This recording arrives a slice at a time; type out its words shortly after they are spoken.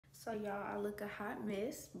So y'all, I look a hot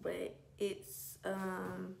mess, but it's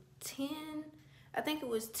 10, I think it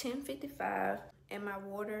was 10:55, and my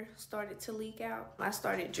water started to leak out. I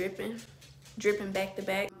started dripping back to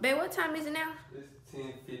back. Babe, what time is it now?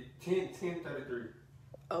 It's 10:33.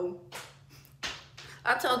 Oh.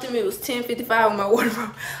 I told them it was 10:55 when my water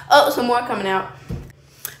broke. Oh, some more coming out.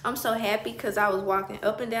 I'm so happy because I was walking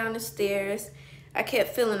up and down the stairs. I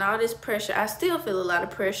kept feeling all this pressure. I still feel a lot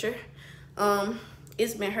of pressure.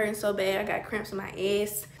 It's been hurting so bad. I got cramps in my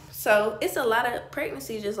ass. So it's a lot of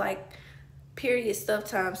pregnancy, just like period stuff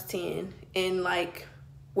times 10, and like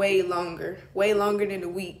way longer than a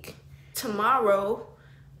week. Tomorrow,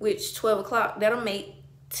 which 12 o'clock, that'll make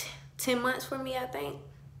 10 months for me, I think.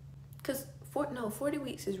 Cause 40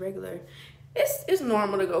 weeks is regular. It's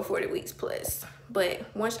normal to go 40 weeks plus,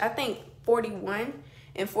 but once I think 41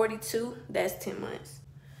 and 42, that's 10 months.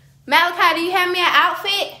 Malachi, do you have me an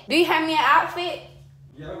outfit? Do you have me an outfit?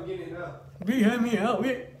 Yeah, I'm getting it now. Do you have me an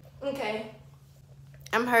outfit? Okay.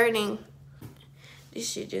 I'm hurting.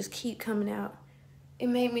 This shit just keep coming out. It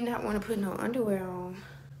made me not want to put no underwear on.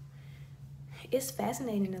 It's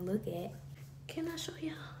fascinating to look at. Can I show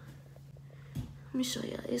y'all? Let me show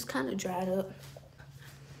y'all. It's kind of dried up.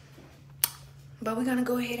 But we're gonna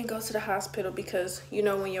go ahead and go to the hospital because, you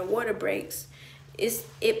know, when your water breaks,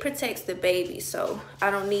 it protects the baby. So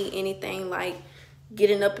I don't need anything like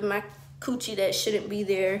getting up in my coochie that shouldn't be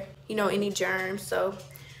there, you know, any germs. So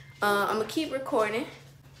I'm gonna keep recording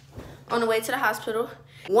on the way to the hospital.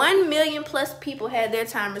 1 million plus people had their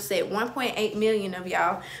timer set. 1.8 million of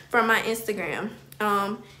y'all from my Instagram.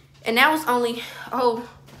 And that was only, I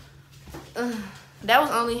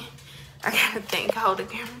gotta think, hold the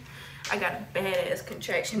camera. I got a badass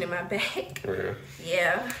contraction in my back. Yeah.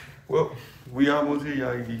 Yeah. Well, we almost here,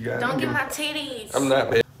 y'all. You got Don't get my titties. I'm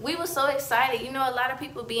not bad. We were so excited. You know, a lot of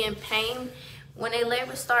people be in pain when they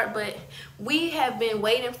labor start, but we have been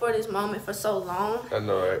waiting for this moment for so long. I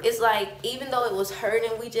know, right? It's like, even though it was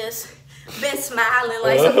hurting, we just been smiling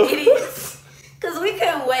like some idiots. Cause we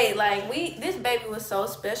couldn't wait. Like, this baby was so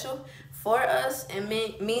special for us and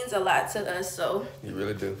means a lot to us. So You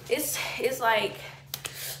really do. it's like,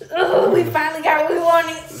 oh, we finally got what we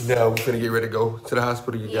wanted. Now we're gonna get ready to go to the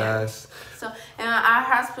hospital, you guys. So, and our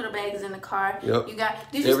hospital bag is in the car. Yep. You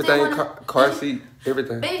got, did you Everything, still wanna, car seat,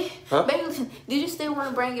 everything. Baby, Huh? baby, listen, did you still want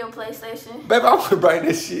to bring your PlayStation? Baby, I want to bring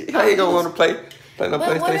this shit. How you gonna want to play no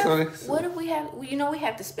But PlayStation on this? what if we have, you know, we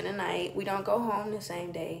have to spend a night. We don't go home the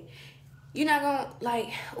same day. You're not gonna, like,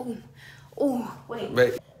 wait.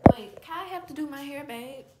 Babe. Wait, can I have to do my hair,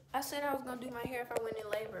 babe? I said I was gonna do my hair if I went in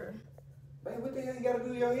labor. Babe, what the hell you gotta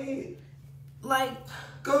do to your head? Like,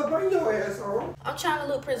 Go bring your ass on. I'm trying to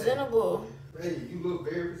look presentable. Hey, you look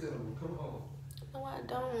very presentable. Come on. No, I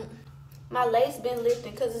don't. My lace been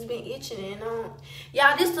lifting because it's been itching and on.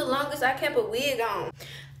 Y'all, this the longest I kept a wig on.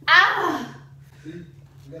 Ah! See? You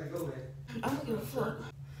gotta go, man. I don't give a fuck.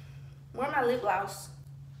 Where my lip gloss?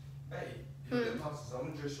 Hey, you lip gloss is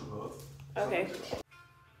on the dresser, bro. Okay.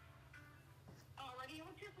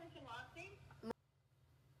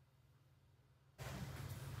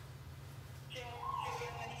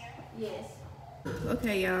 Yes.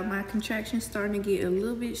 Okay, y'all, my contraction's starting to get a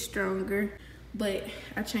little bit stronger, but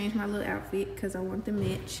I changed my little outfit because I want to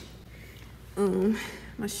match.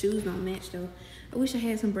 My shoes don't match though. I wish I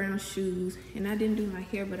had some brown shoes, and I didn't do my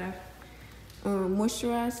hair, but I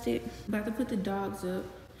moisturized it. About to put the dogs up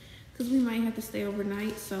because we might have to stay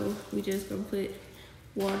overnight, so we just gonna put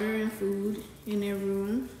water and food in their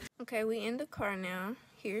room. Okay, we in the car now.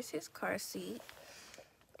 Here's his car seat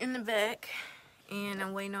in the back. And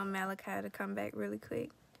I'm waiting on Malachi to come back really quick.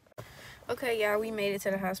 Okay, y'all, we made it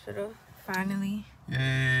to the hospital, finally.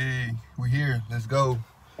 Yay, we're here. Let's go.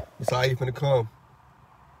 It's how you finna come.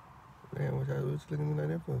 Man, what y'all looking at me like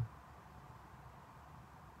that for?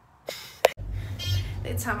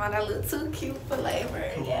 They talking about I look too cute for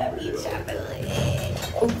labor. Yeah, me chocolate.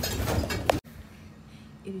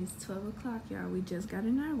 It is 12 o'clock, y'all. We just got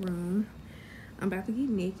in our room. I'm about to get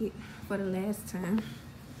naked for the last time.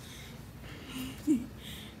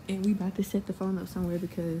 And we about to set the phone up somewhere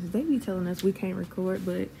because they be telling us we can't record,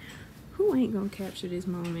 but who ain't gonna capture this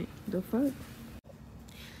moment? The fuck?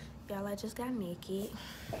 Y'all, I just got naked.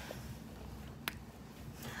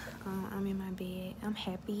 I'm in my bed. I'm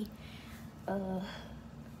happy.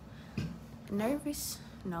 Nervous?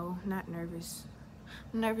 No, not nervous.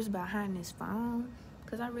 I'm nervous behind this phone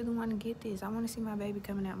because I really want to get this. I want to see my baby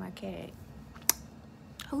coming out my cat.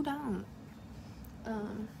 Who don't?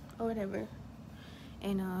 Or whatever.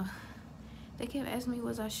 And they kept asking me,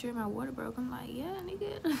 was I sure my water broke? I'm like, yeah,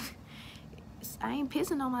 nigga. I ain't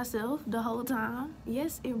pissing on myself the whole time.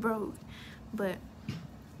 Yes, it broke. But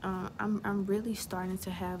I'm really starting to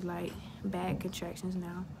have like bad contractions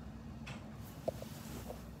now.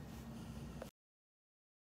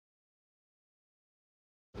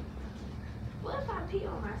 What if I pee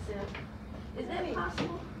on myself? Is that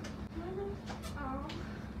possible? Oh.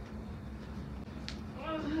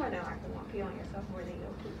 More than likely won't pee on yourself more than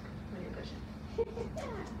you'll poop when you're pushing.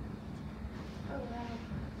 Oh wow.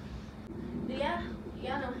 Do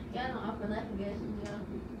y'all know upper left again? Yeah.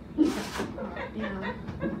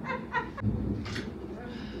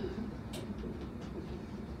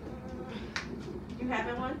 You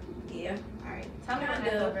having one? Yeah. All right. Tell me when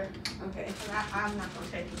Kinda. that's over. Okay. I'm not gonna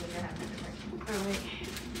check you when you're having a contraction.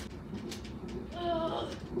 All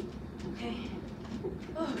right. Okay.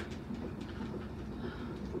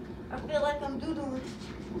 I feel like I'm doodling.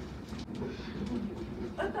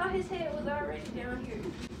 I thought his head was already down here.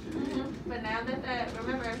 But now that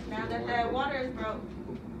that water is broke,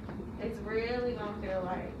 it's really gonna feel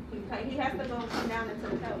like he has to go come down into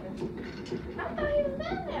the pelvis. I thought he was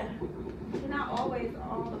down there. He's not always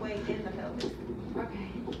all the way in the pelvis. Okay.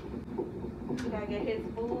 You gotta get his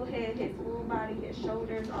full head, his full body, his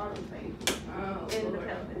shoulders, all those things Oh, in the Lord.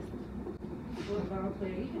 pelvis. Football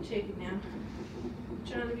player, you can check it now.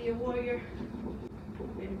 Trying to be a warrior.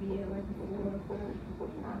 Better be at like a 4 or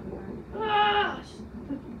 5. Ah,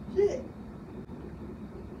 shit.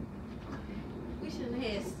 We shouldn't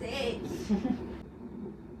have had sex.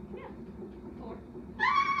 Yeah. 4.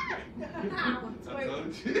 I want to I twerk.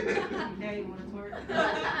 told you. Now you wanna twerk? I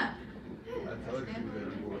told you that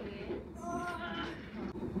before.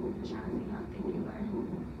 Trying to see how thick you are.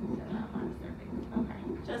 So I'm on the surface. Okay.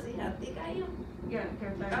 Trying to see how thick I am. Yeah,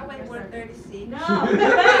 you're 30. I weigh 136. No.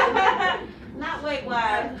 Not weight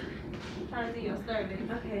wise. Trying to see your cervix.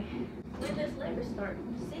 Okay. When does labor start?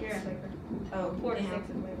 6? You're in labor. Oh, 4 to 6 damn. is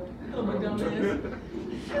labor. Oh my goodness.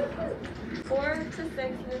 4 to 6 is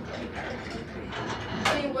labor.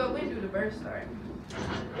 I mean, well, when do the birth start?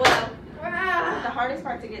 Well, the Ah, hardest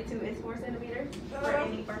part to get to is 4 centimeters for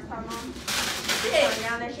any first time mom. So 6.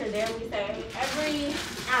 now that you're there, we say every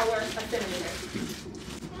hour a centimeter.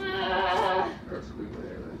 Ah.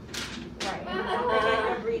 Right. And don't forget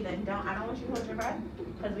your breathing. I don't want you to hold your breath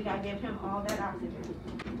because we gotta give him all that oxygen.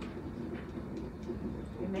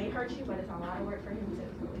 It may hurt you, but it's a lot of work for him too.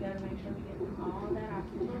 So we gotta make sure we give him all that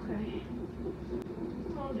oxygen. Okay.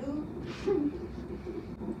 Come on, dude.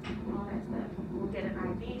 All that stuff. We'll get an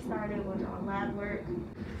IV started. We'll do all lab work.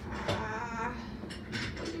 Ah,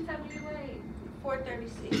 What did you tell me you weighed?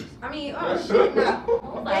 436. I mean, oh shit, no. I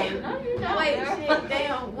was like, no, you don't. Wait, girl. shit,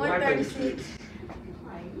 damn, 136.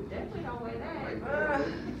 Like, you definitely don't weigh that.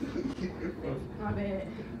 My bad.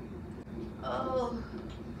 Oh.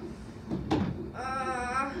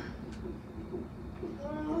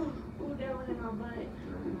 Oh, that one in my butt.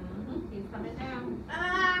 He's coming down.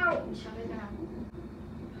 Ouch. Coming down.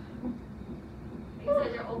 You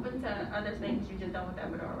said you're open to other things, you just don't want the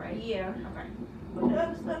epidural, right? Yeah. Okay. What the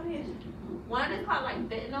other stuff is? One is called like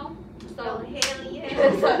fentanyl. Oh, So, hell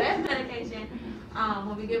yeah. so that medication,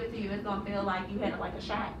 when we give it to you, it's gonna feel like you had like a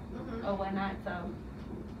shot Mhm. or whatnot. So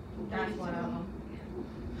that's one of them.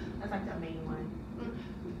 That's like the main one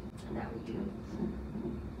that we use.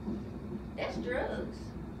 That's drugs,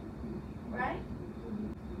 right?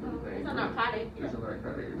 It's a narcotic. It's a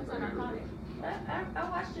narcotic. It's a narcotic. I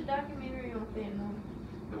watched a documentary on fentanyl.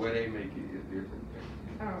 The way they make it is different.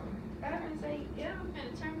 Oh. I can say, yeah, I'm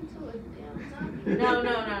gonna turn into a damn zombie. No.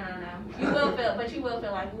 You will feel, but you will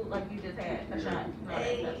feel like you just had a shot and all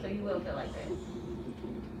that stuff. So you will feel like that.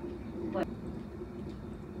 But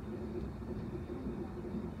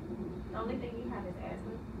the only thing you have is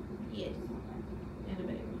asthma. Yes. And a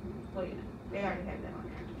baby. Well, yeah, they already have that on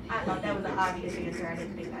there. I thought that was an obvious answer. I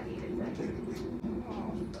didn't think I needed to.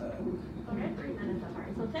 Oh, they're 3 minutes apart.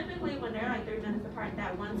 So typically, when they're like 3 minutes apart,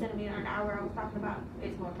 that 1 centimeter an hour I was talking about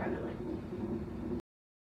is more prevalent.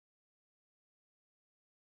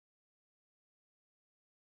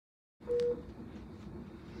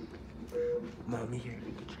 Mommy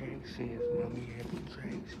having contractions. Mommy having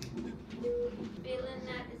contractions. Filling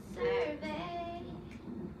out the survey.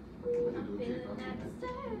 I'm filling out the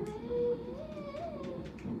survey.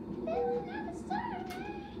 Filling out the survey.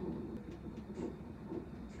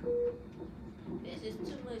 This is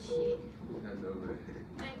too much shit. I know that.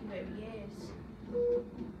 Thank you, baby. Yes.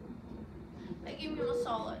 Like, give me a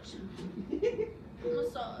massage.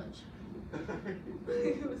 Massage.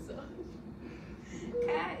 Massage.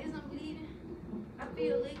 Kai, isn't bleeding. I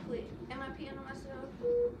feel liquid. Am I peeing on myself?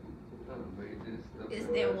 It's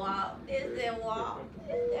that wall. It's that wall.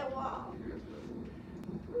 It's that wall.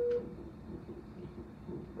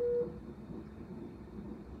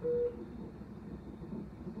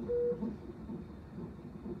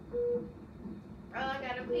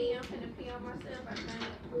 on myself, I think.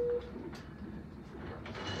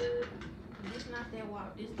 This not that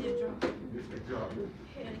water, this that drop. This the job.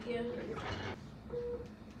 Hell yeah.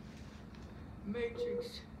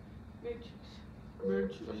 Matrix. Matrix.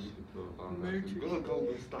 Matrix. Good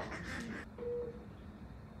golden stop.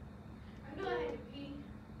 I knew I had to pee.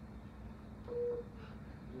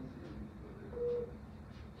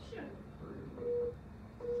 Sure.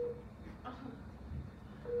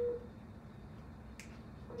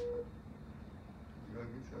 You gotta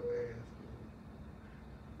get your ass.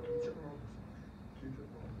 Get your arms. Get your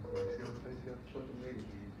arms. See what they got to put the lady in.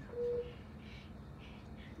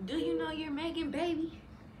 Do you know you're Megan, baby?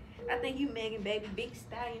 I think you Megan, baby. Big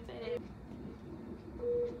stallion for that.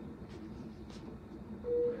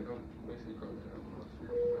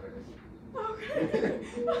 Okay.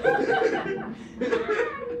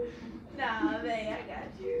 Nah, babe, I got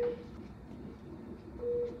you.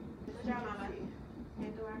 Good job, Mama.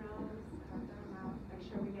 In through our nose, out through our mouth. Make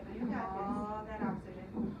sure we get all that oxygen.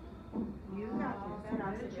 You got this. That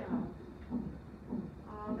oxygen.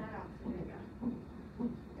 All that oxygen.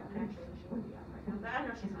 Actually, she would be out right now, but I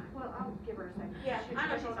know she's fine. Well, I'll give her a second. Yeah, I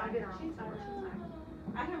know she's fine. She's fine. She's fine.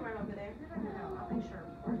 I can run over there. No, I'll make sure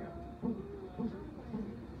before I go.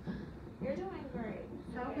 You're doing great.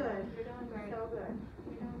 So good. You're doing great. So good.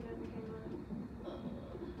 You're doing good, Michaela. You're doing good.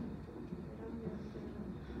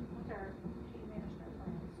 What's her? She managed her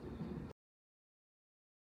plans.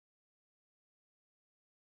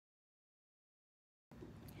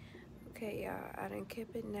 Okay, y'all, I done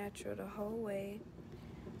kept it natural the whole way.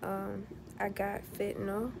 I got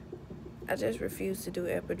fentanyl. I just refused to do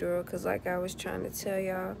epidural because, like I was trying to tell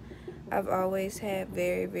y'all, I've always had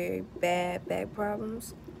very, very bad back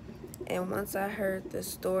problems. And once I heard the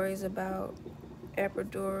stories about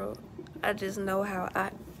epidural, I just know how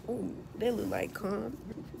ooh, they look like cum.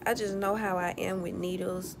 I just know how I am with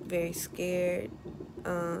needles, very scared.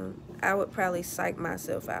 I would probably psych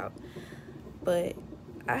myself out. But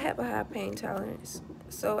I have a high pain tolerance.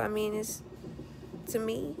 So, I mean, it's, to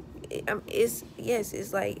me,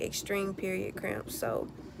 it's like extreme period cramps. So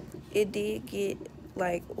it did get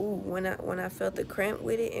like, ooh, when I felt the cramp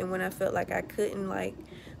with it, and when I felt like I couldn't like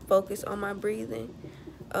focus on my breathing,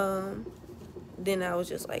 then I was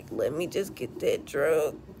just like, let me just get that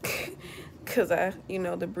drug. Cause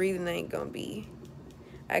the breathing ain't gonna be,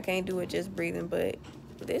 I can't do it just breathing. But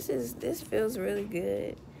this feels really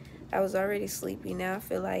good. I was already sleepy. Now I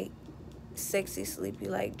feel like sexy sleepy,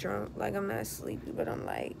 like drunk. Like I'm not sleepy, but I'm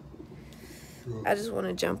like, I just want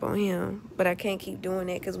to jump on him. But I can't keep doing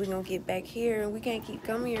that because we're going to get back here and we can't keep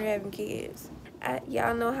coming here having kids.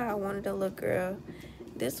 Y'all know how I wanted a little girl.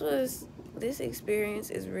 This experience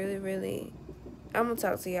is really, really, I'm going to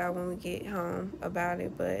talk to y'all when we get home about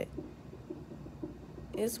it, but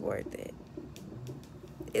it's worth it.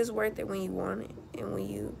 It's worth it when you want it. And when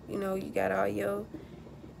you got all your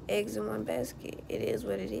eggs in one basket. It is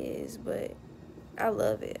what it is, but I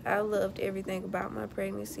love it. I loved everything about my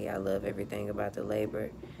pregnancy. I love everything about the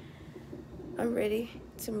labor. I'm ready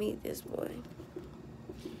to meet this boy.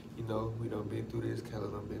 You know, we done been through this. Kelly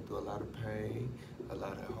done been through a lot of pain, a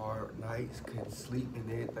lot of hard nights, couldn't sleep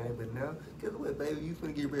and everything. But now, guess what, baby? You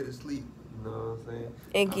finna get ready to sleep. You know what I'm saying?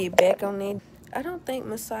 And get back on that. I don't think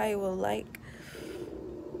Messiah will like.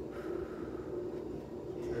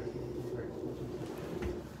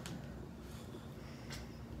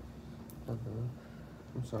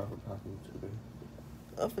 I'm sorry for talking to you today.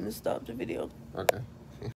 I'm finna stop the video. Okay.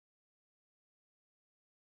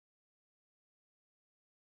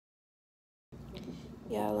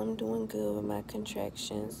 Y'all, I'm doing good with my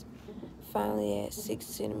contractions. Finally at 6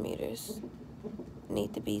 centimeters.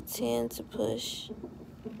 Need to be 10 to push.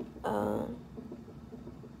 I'm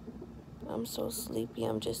so sleepy.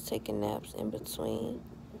 I'm just taking naps in between.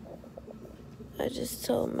 I just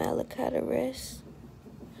told Malachi to rest.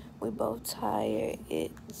 We both tired.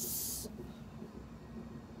 It's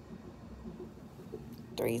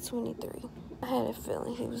 3:23. I had a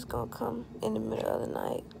feeling he was gonna come in the middle of the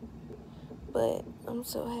night, but I'm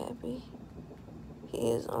so happy.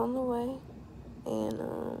 He is on the way, and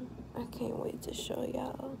I can't wait to show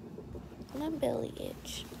y'all. My belly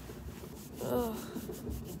itch. Ugh.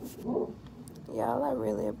 Y'all, I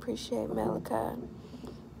really appreciate Malachi,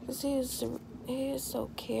 because he is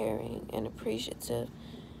so caring and appreciative.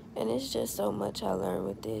 And it's just so much I learned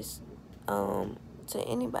with this. To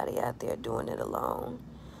anybody out there doing it alone,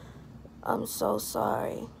 I'm so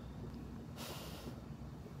sorry.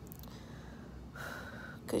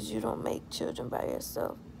 Because you don't make children by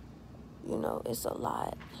yourself. You know, it's a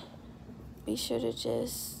lot. Be sure to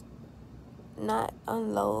just not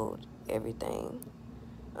unload everything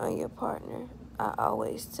on your partner. I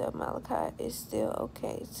always tell Malachi it's still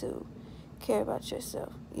okay to care about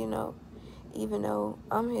yourself, you know, even though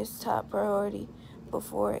I'm his top priority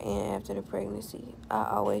before and after the pregnancy. I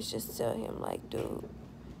always just tell him, like, dude,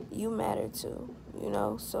 you matter too, you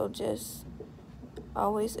know, so just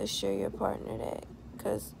always assure your partner that,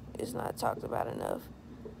 because it's not talked about enough.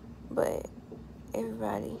 But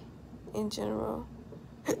everybody in general,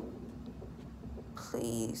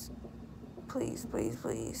 please, please, please,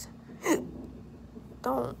 please,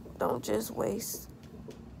 don't just waste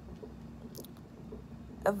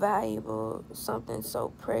a valuable, something so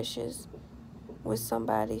precious with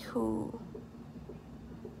somebody who,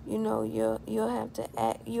 you know, you'll have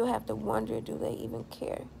to wonder, do they even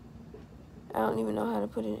care? I don't even know how to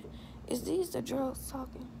put it. Is these the drugs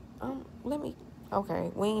talking?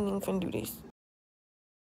 Okay, we ain't even finna do this.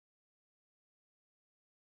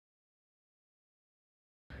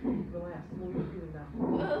 Relax, slow your breathing down.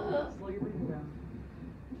 Slow your breathing down.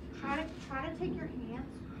 Try to take your hands,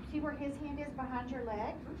 see where his hand is behind your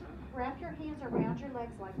leg? Wrap your hands around your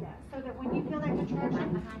legs like that, so that when you feel that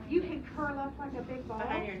contraction, you can curl up like a big ball.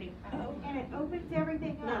 Behind your knee. And it opens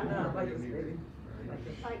everything up. No, like this, baby. Like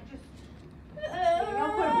this. Like just,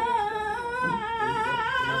 don't put them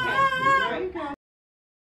Okay, there you go.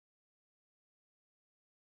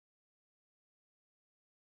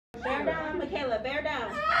 Bear down, Michaela, bear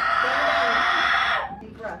down. Bear down.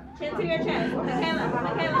 Deep breath. Chin to your chest. Michaela. Chin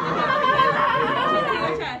to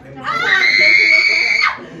your chest. Chin to your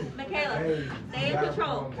chest. Michaela, stay in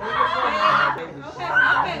control. Okay.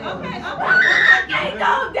 Okay,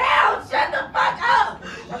 go down. Shut the fuck up.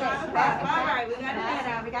 Okay, all right, we got the head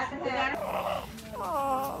out. We got the head.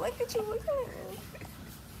 Oh, look at you. Look at you.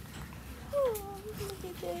 Oh, look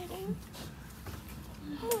at Daddy.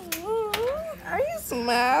 Are you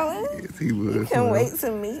smiling? Yes, he was. You can't wait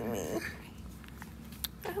to meet me.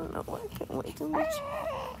 I don't know why I can't wait to meet you.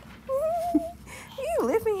 You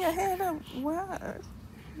lifting your head up wide.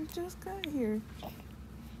 You just got here.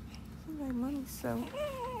 She's like, Mommy, so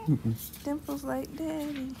dimples like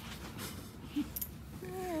Daddy. Yeah,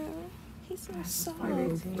 he's so soft. I feel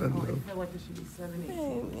like it should be 7, 8.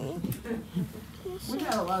 Baby. We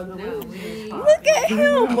got a lot of good Look at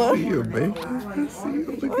him. Here, baby.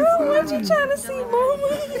 Oh, what you trying to see, Mama?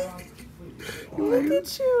 Look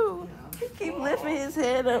at you. He keep lifting his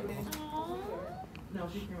head up. No,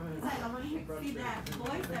 she can See that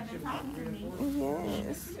voice that been talking to me.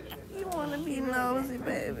 Yes. You want to be nosy,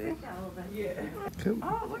 baby.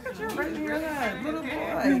 Oh, look at you right near that little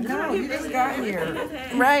boy. No, you just got here.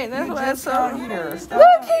 Right, that's what I saw. Here.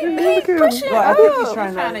 Look, he pushing Well, I think he's up.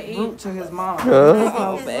 trying to root to his mom.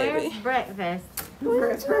 Oh, baby. Breakfast.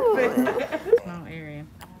 Small area.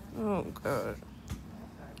 Oh, God.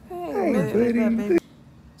 Hey, buddy.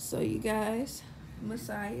 So, you guys,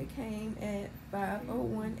 Messiah came at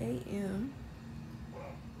 5:01 a.m.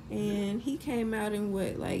 And he came out in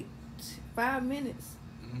what, like 5 minutes?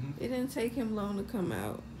 It didn't take him long to come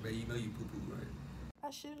out. Man, you know you poo-poo, right? I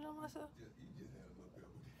shitted on myself. You just had a little bit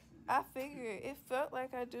of I figured it felt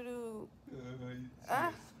like I do.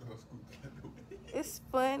 It's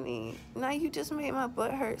funny. Now you just made my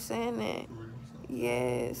butt hurt saying that.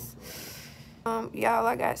 Yes. Y'all,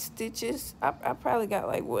 I got stitches. I probably got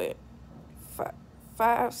like what,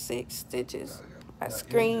 5, 6 stitches. I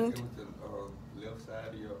screamed. It was the left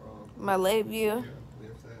side of your My labia.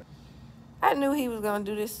 left side. I knew he was gonna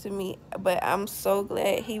do this to me, but I'm so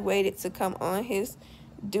glad he waited to come on his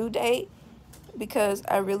due date, because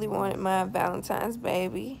I really wanted my Valentine's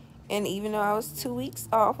baby. And even though I was 2 weeks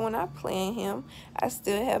off when I planned him, I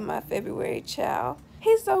still have my February child.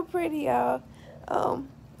 He's so pretty, y'all.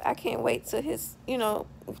 I can't wait till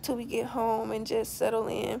till we get home and just settle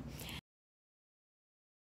in.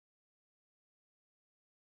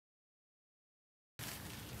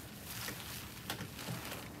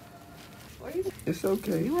 It's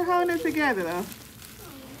okay. You were holding it together, though.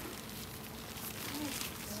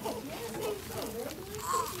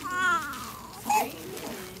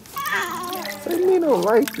 Say me don't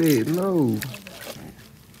like that, no.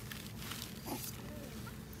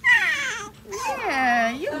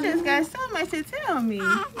 Yeah, you just got so much to tell me.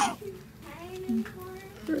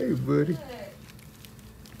 Hey, buddy.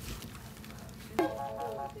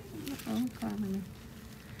 I'm coming.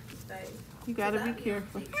 You gotta be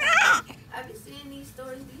careful. I've been seeing these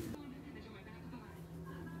stories.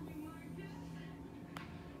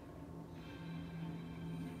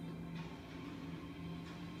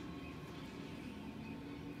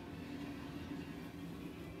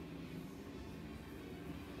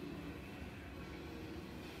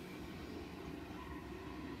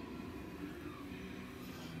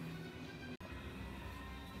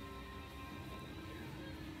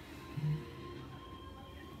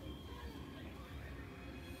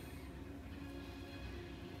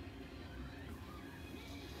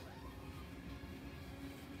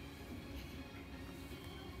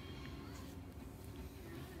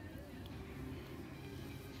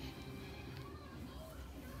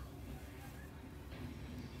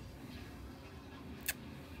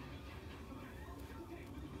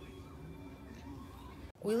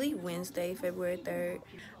 We leave Wednesday, February 3rd.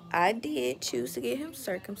 I did choose to get him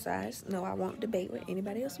circumcised. No, I won't debate with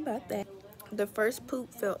anybody else about that. The first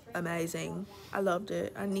poop felt amazing. I loved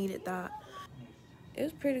it. I needed that. It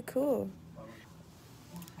was pretty cool.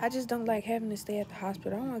 I just don't like having to stay at the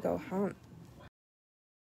hospital. I want to go home.